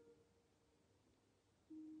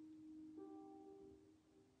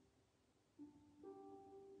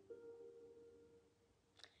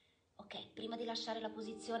 Ok, prima di lasciare la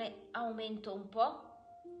posizione aumento un po'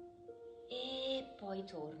 e poi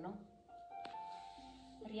torno.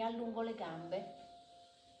 Riallungo le gambe.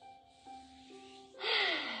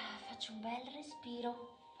 Faccio un bel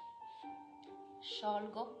respiro.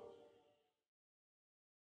 Sciolgo.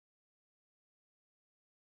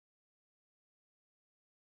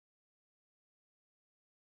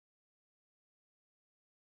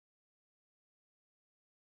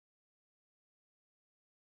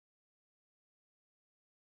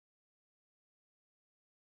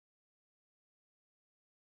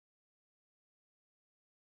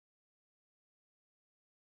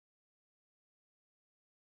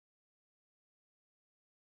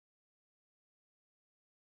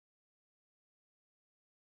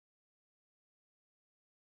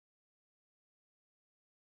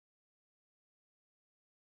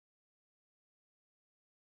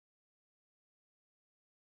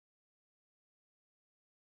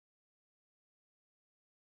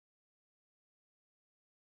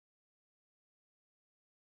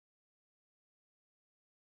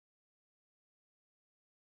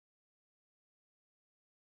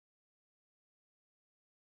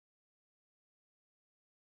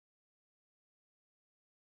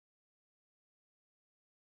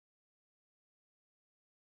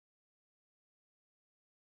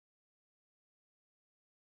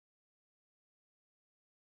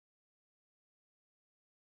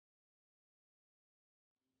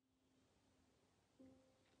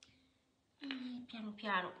 Piano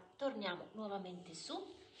piano torniamo nuovamente su.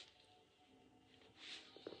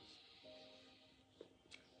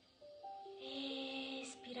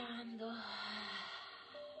 Espirando.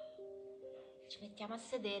 Ci mettiamo a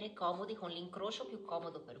sedere comodi con l'incrocio più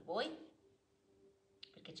comodo per voi,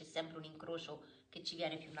 perché c'è sempre un incrocio che ci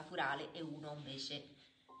viene più naturale e uno invece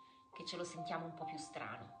che ce lo sentiamo un po' più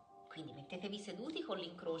strano. Quindi mettetevi seduti con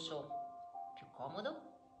l'incrocio più comodo.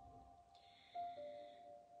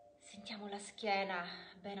 Sentiamo la schiena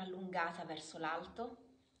ben allungata verso l'alto,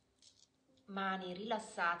 mani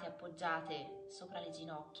rilassate appoggiate sopra le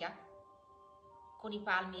ginocchia, con i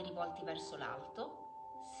palmi rivolti verso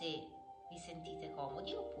l'alto, se vi sentite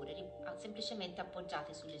comodi, oppure semplicemente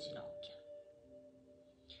appoggiate sulle ginocchia.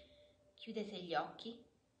 Chiudete gli occhi.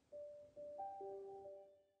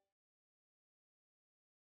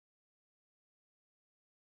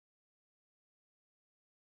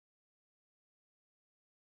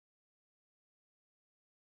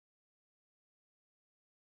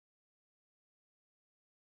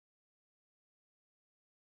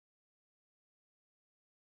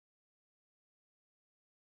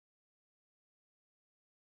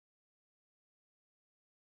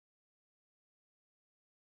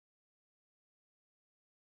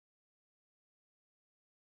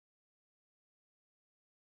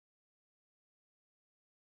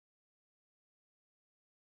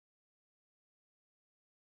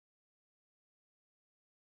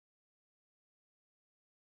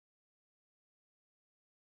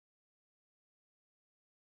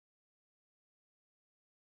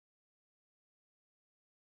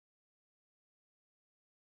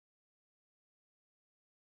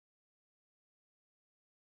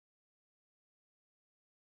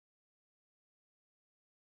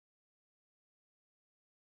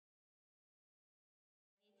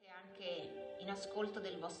 in ascolto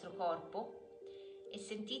del vostro corpo e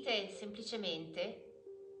sentite semplicemente,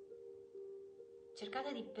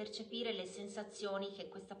 cercate di percepire le sensazioni che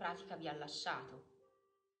questa pratica vi ha lasciato.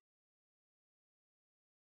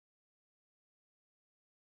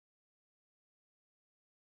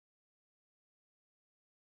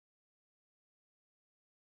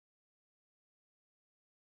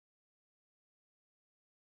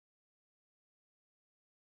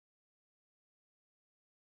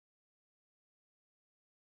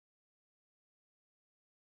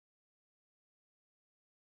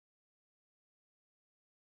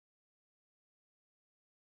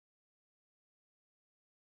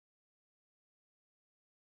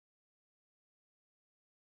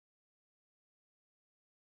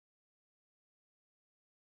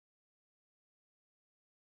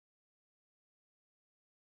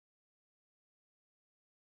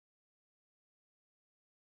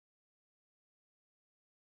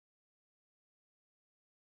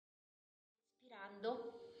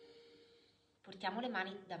 Inspirando, portiamo le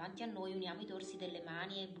mani davanti a noi, uniamo i dorsi delle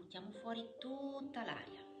mani e buttiamo fuori tutta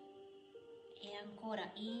l'aria. E ancora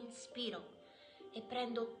inspiro e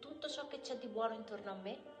prendo tutto ciò che c'è di buono intorno a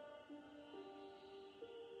me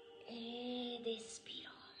ed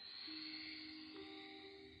espiro.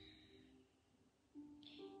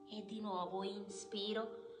 E di nuovo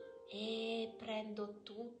inspiro e prendo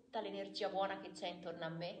tutta l'energia buona che c'è intorno a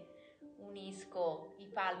me, unisco i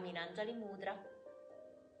palmi in Anjali Mudra,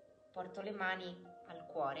 porto le mani al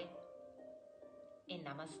cuore e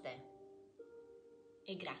Namaste.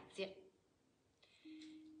 E grazie.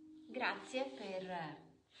 Grazie per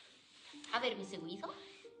avermi seguito.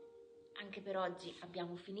 Anche per oggi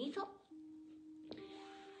abbiamo finito.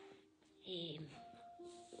 E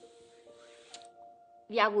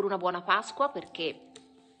vi auguro una buona Pasqua, perché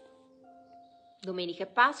domenica è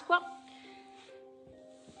Pasqua,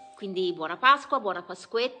 quindi buona Pasqua, buona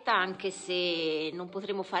Pasquetta, anche se non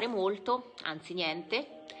potremo fare molto, anzi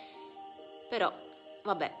niente, però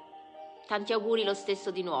vabbè, tanti auguri lo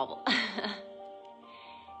stesso di nuovo.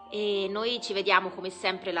 E noi ci vediamo come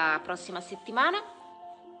sempre la prossima settimana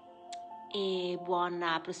e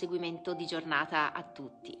buon proseguimento di giornata a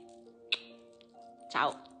tutti.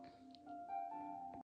 Ciao!